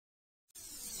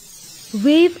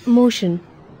Wave motion.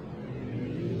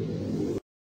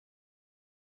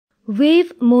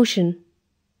 Wave motion.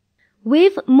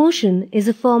 Wave motion is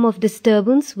a form of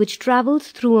disturbance which travels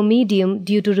through a medium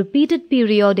due to repeated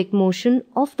periodic motion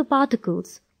of the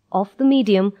particles of the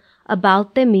medium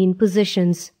about their mean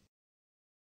positions.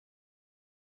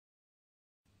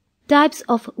 Types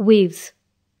of waves.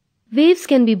 Waves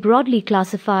can be broadly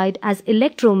classified as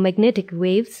electromagnetic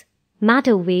waves,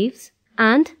 matter waves,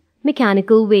 and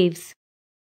mechanical waves.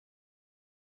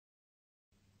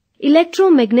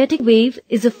 Electromagnetic wave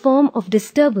is a form of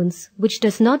disturbance which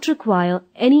does not require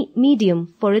any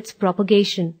medium for its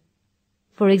propagation.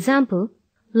 For example,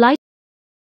 light.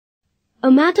 A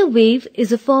matter wave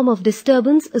is a form of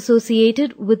disturbance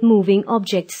associated with moving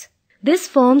objects. This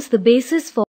forms the basis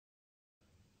for.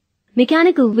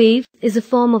 Mechanical wave is a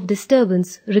form of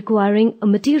disturbance requiring a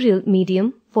material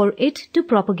medium for it to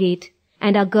propagate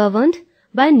and are governed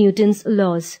by Newton's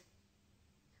laws.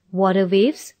 Water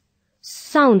waves,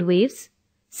 sound waves,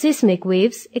 seismic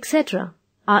waves, etc.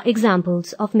 are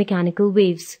examples of mechanical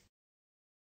waves.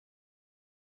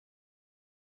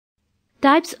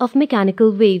 Types of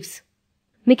mechanical waves.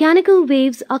 Mechanical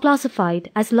waves are classified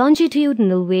as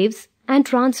longitudinal waves and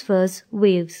transverse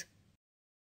waves.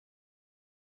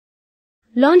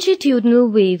 Longitudinal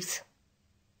waves.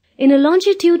 In a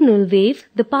longitudinal wave,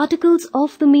 the particles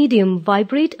of the medium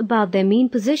vibrate about their mean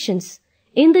positions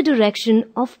in the direction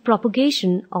of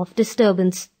propagation of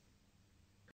disturbance.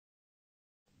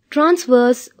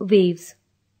 Transverse waves.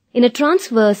 In a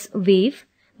transverse wave,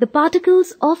 the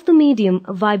particles of the medium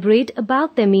vibrate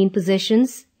about their mean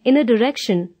positions in a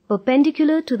direction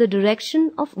perpendicular to the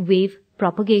direction of wave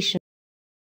propagation.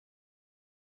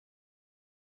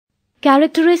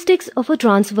 Characteristics of a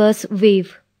transverse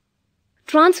wave.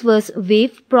 Transverse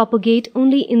waves propagate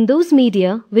only in those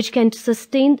media which can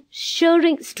sustain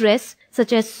shearing stress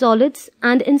such as solids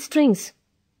and in strings.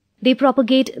 They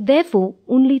propagate therefore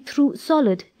only through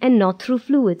solid and not through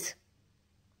fluids.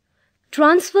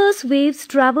 Transverse waves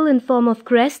travel in form of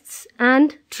crests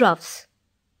and troughs.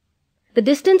 The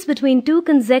distance between two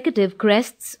consecutive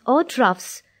crests or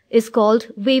troughs is called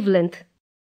wavelength.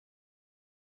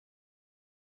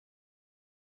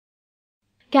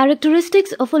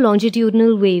 Characteristics of a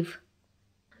longitudinal wave.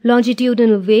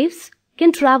 Longitudinal waves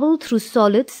can travel through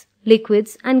solids,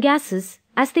 liquids, and gases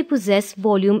as they possess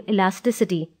volume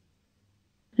elasticity.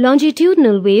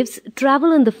 Longitudinal waves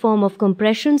travel in the form of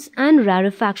compressions and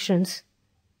rarefactions.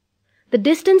 The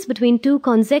distance between two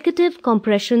consecutive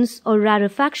compressions or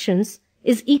rarefactions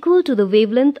is equal to the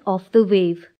wavelength of the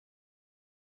wave.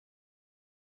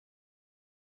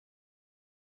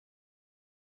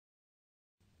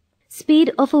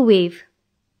 Speed of a wave.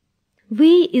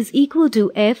 V is equal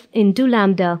to F into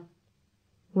lambda,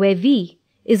 where V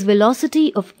is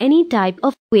velocity of any type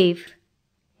of wave,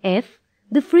 F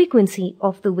the frequency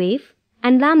of the wave,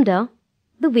 and lambda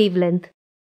the wavelength.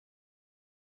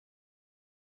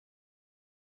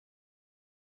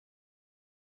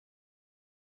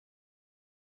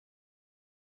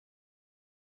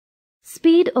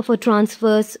 Speed of a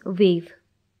transverse wave.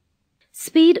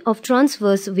 Speed of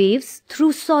transverse waves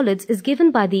through solids is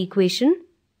given by the equation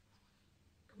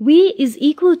V is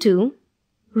equal to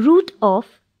root of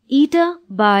eta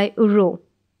by rho,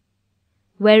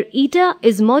 where eta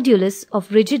is modulus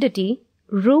of rigidity,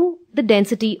 rho the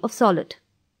density of solid.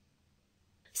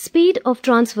 Speed of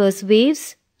transverse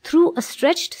waves through a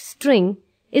stretched string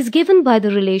is given by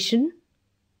the relation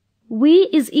V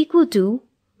is equal to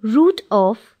root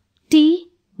of T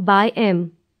by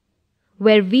m,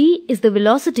 where V is the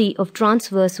velocity of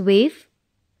transverse wave,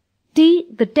 T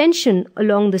the tension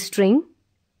along the string,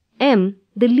 m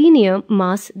the linear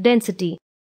mass density.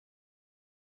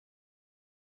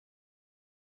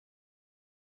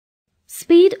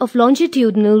 Speed of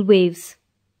longitudinal waves.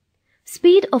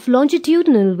 Speed of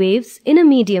longitudinal waves in a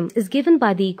medium is given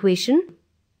by the equation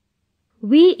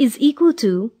V is equal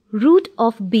to root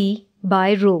of B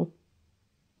by rho,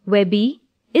 where B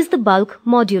is the bulk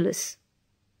modulus.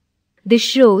 This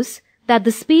shows that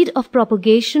the speed of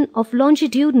propagation of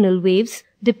longitudinal waves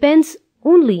depends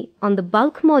only on the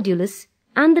bulk modulus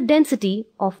and the density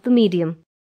of the medium.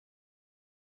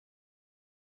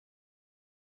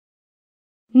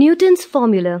 Newton's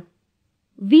formula.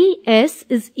 Vs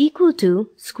is equal to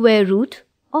square root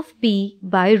of P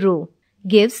by rho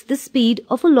gives the speed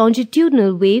of a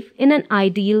longitudinal wave in an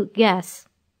ideal gas,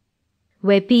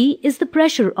 where P is the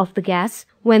pressure of the gas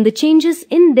when the changes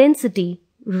in density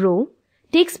rho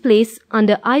takes place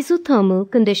under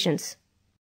isothermal conditions.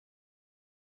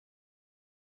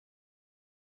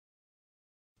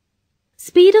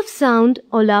 Speed of sound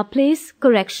or Laplace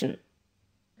correction.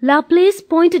 Laplace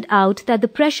pointed out that the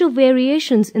pressure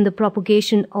variations in the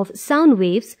propagation of sound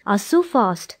waves are so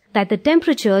fast that the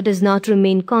temperature does not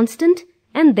remain constant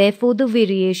and therefore the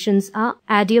variations are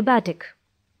adiabatic.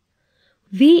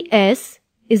 Vs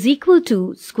is equal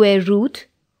to square root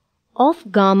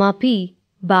of gamma p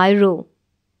by rho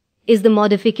is the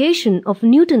modification of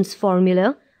Newton's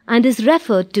formula and is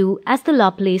referred to as the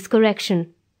Laplace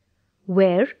correction,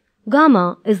 where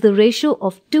gamma is the ratio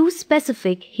of two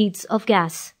specific heats of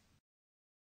gas.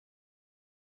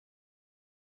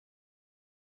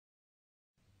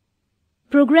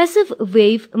 Progressive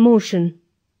wave motion.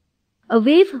 A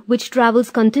wave which travels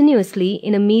continuously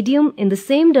in a medium in the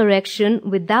same direction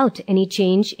without any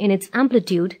change in its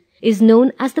amplitude is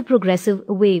known as the progressive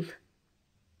wave.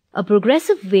 A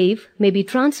progressive wave may be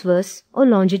transverse or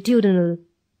longitudinal.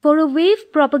 For a wave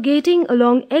propagating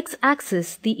along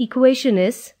x-axis, the equation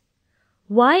is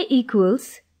y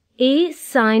equals a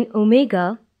sine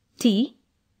omega t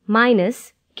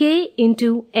minus k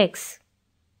into x,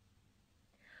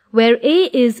 where a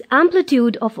is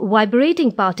amplitude of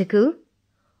vibrating particle,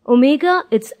 omega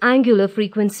its angular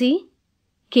frequency,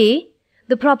 k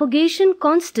the propagation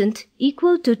constant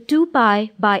equal to 2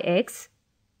 pi by x,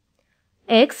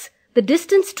 x the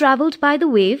distance travelled by the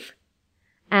wave,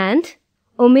 and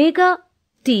omega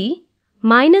t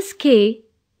minus k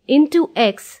into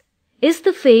x is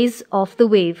the phase of the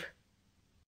wave.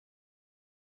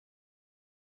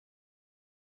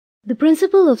 The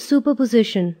principle of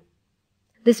superposition.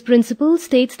 This principle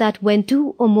states that when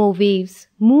two or more waves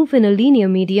move in a linear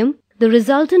medium, the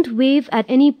resultant wave at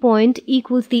any point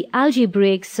equals the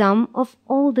algebraic sum of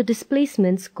all the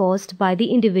displacements caused by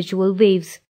the individual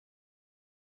waves.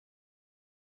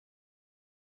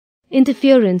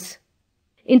 Interference.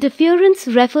 Interference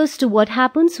refers to what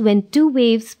happens when two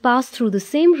waves pass through the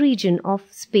same region of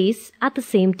space at the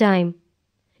same time.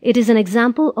 It is an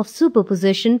example of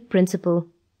superposition principle.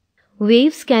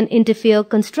 Waves can interfere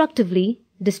constructively,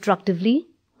 destructively,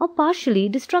 or partially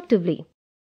destructively.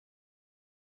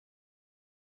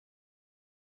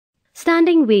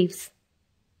 Standing waves.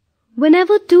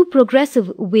 Whenever two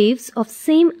progressive waves of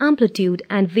same amplitude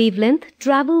and wavelength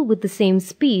travel with the same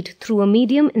speed through a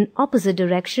medium in opposite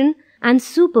direction and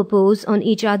superpose on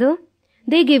each other,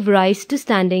 they give rise to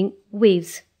standing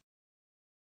waves.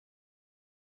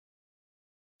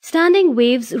 Standing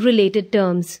waves related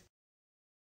terms.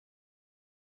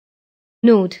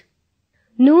 Node.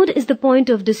 Node is the point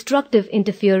of destructive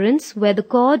interference where the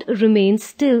chord remains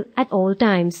still at all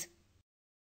times.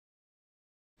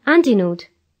 Antinode.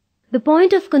 The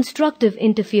point of constructive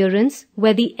interference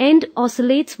where the end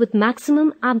oscillates with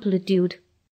maximum amplitude.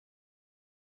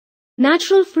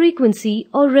 Natural frequency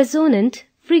or resonant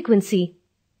frequency.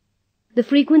 The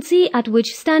frequency at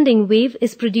which standing wave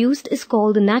is produced is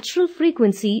called the natural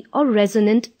frequency or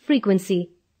resonant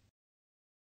frequency.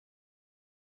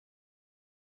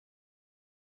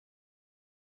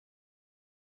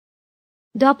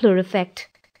 Doppler effect.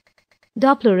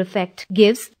 Doppler effect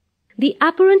gives the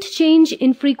apparent change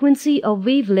in frequency or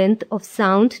wavelength of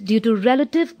sound due to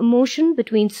relative motion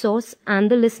between source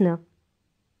and the listener.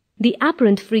 The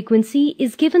apparent frequency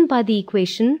is given by the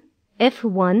equation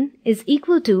F1 is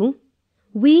equal to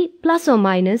V plus or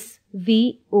minus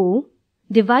VO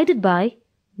divided by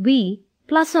V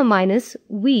plus or minus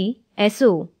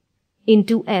VSO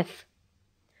into F,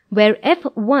 where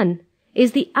F1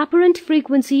 is the apparent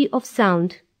frequency of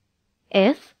sound,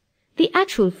 F the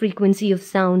actual frequency of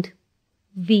sound,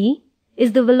 V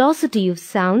is the velocity of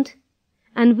sound,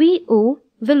 and VO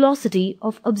velocity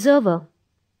of observer,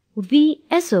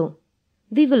 VSO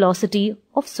the velocity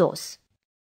of source.